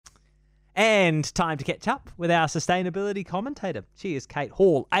And time to catch up with our sustainability commentator. She is Kate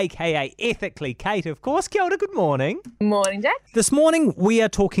Hall, aka Ethically Kate, of course. Kia ora, good morning. Morning, Jack. This morning we are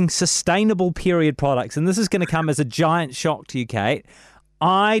talking sustainable period products, and this is going to come as a giant shock to you, Kate.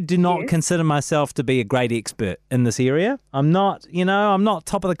 I do not consider myself to be a great expert in this area. I'm not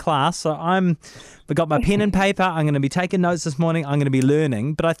top of the class, so I've got my pen and paper. I'm going to be taking notes this morning. I'm going to be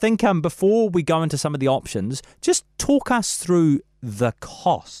learning. But I think before we go into some of the options, just talk us through the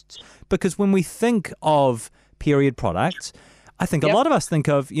costs. Because when we think of period products, I think a lot of us think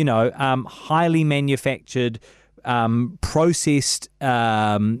of, highly manufactured, processed,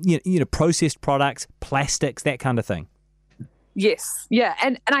 processed products, plastics, that kind of thing. Yes. Yeah.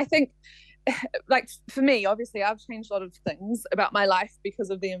 And I think, like, for me, obviously, I've changed a lot of things about my life because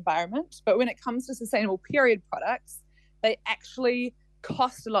of the environment. But when it comes to sustainable period products, they actually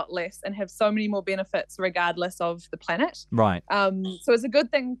cost a lot less and have so many more benefits regardless of the planet. Right. So it's a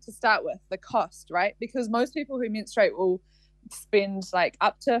good thing to start with, the cost, right? Because most people who menstruate will spend like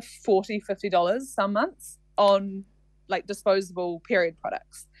up to $40, $50 some months on like disposable period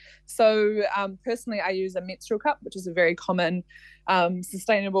products. So personally, I use a menstrual cup, which is a very common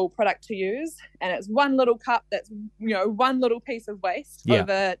sustainable product to use. And it's one little cup that's, one little piece of waste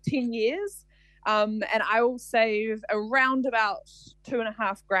over 10 years. And I will save around about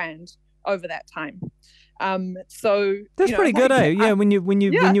 $2,500 over that time. So that's pretty good, eh? Yeah, when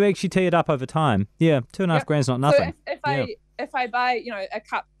you actually tee it up over time, $2,500 is not nothing. So if I buy a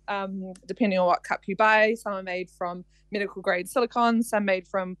cup, depending on what cup you buy, some are made from medical grade silicone, some made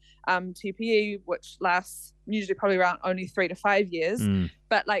from TPE, which lasts usually probably around only 3 to 5 years.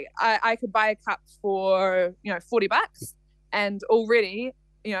 But like I could buy a cup for $40, and already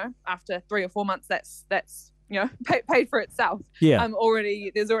after 3 or 4 months, that's paid for itself. There's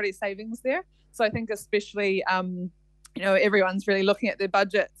already savings there. So I think especially everyone's really looking at their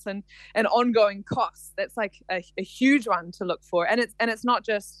budgets and ongoing costs. That's like a huge one to look for. And it's not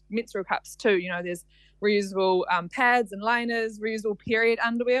just menstrual cups too. There's reusable pads and liners, reusable period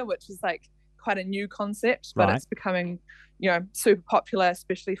underwear, which is like quite a new concept, but it's becoming super popular,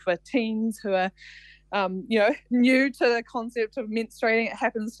 especially for teens who are new to the concept of menstruating. It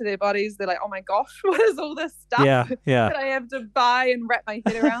happens to their bodies. They're like, oh my gosh, what is all this stuff that I have to buy and wrap my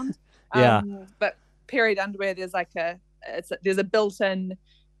head around? But period underwear, there's a built-in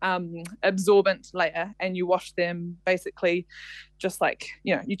absorbent layer, and you wash them basically just like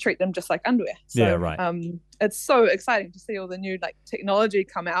you treat them just like underwear. So it's so exciting to see all the new technology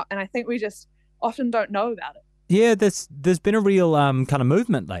come out, and I think we just often don't know about it. Yeah, there's been a real kind of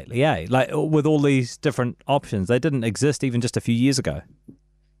movement lately, like with all these different options. They didn't exist even just a few years ago.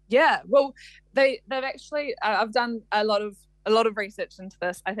 Yeah, well, they've actually I've done a lot of research into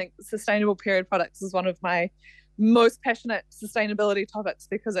this. I think sustainable period products is one of my most passionate sustainability topics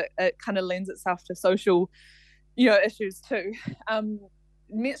because it kind of lends itself to social issues too.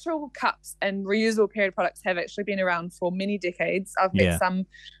 Menstrual cups and reusable period products have actually been around for many decades. I've met some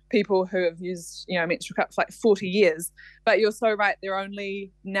people who have used menstrual cups like 40 years, but you're so right, they're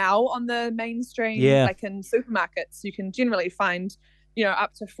only now on the mainstream. Like in supermarkets you can generally find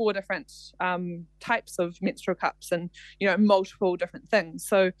up to 4 different types of menstrual cups and multiple different things.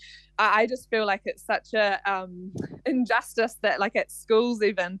 So I just feel like it's such a injustice that like at schools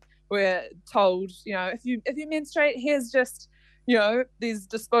even we're told if you menstruate, here's just these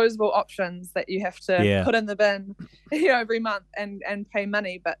disposable options that you have to put in the bin every month and pay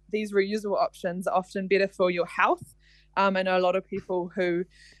money. But these reusable options are often better for your health. I know a lot of people who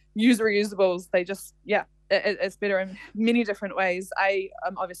use reusables, they just it's better in many different ways. I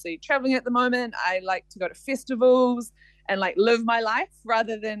am obviously traveling at the moment. I like to go to festivals and like live my life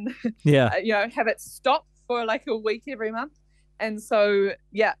rather than have it stop for like a week every month. And so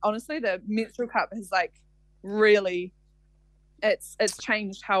honestly the menstrual cup has like really it's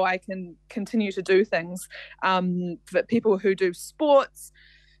changed how I can continue to do things. For people who do sports,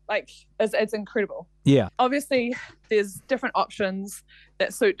 like it's incredible. Obviously there's different options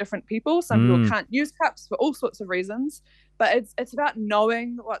that suit different people. Some people can't use cups for all sorts of reasons, but it's about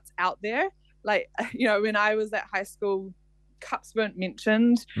knowing what's out there. Like when I was at high school, cups weren't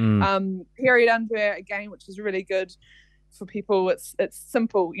mentioned. Period underwear, again, which is really good for people. It's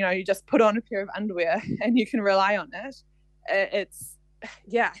simple. You just put on a pair of underwear and you can rely on it. I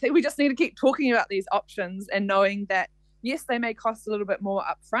think we just need to keep talking about these options and knowing that yes, they may cost a little bit more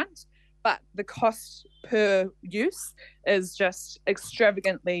upfront, but the cost per use is just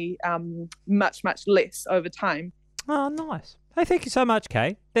extravagantly much, much less over time. Oh, nice. Hey, thank you so much,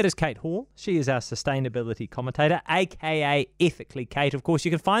 Kate. That is Kate Hall. She is our sustainability commentator, aka Ethically Kate. Of course,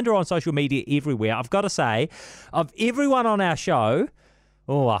 you can find her on social media everywhere. I've got to say, of everyone on our show,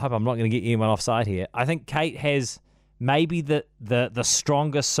 Oh, I hope I'm not going to get anyone offside here. I think Kate has maybe the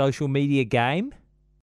strongest social media game.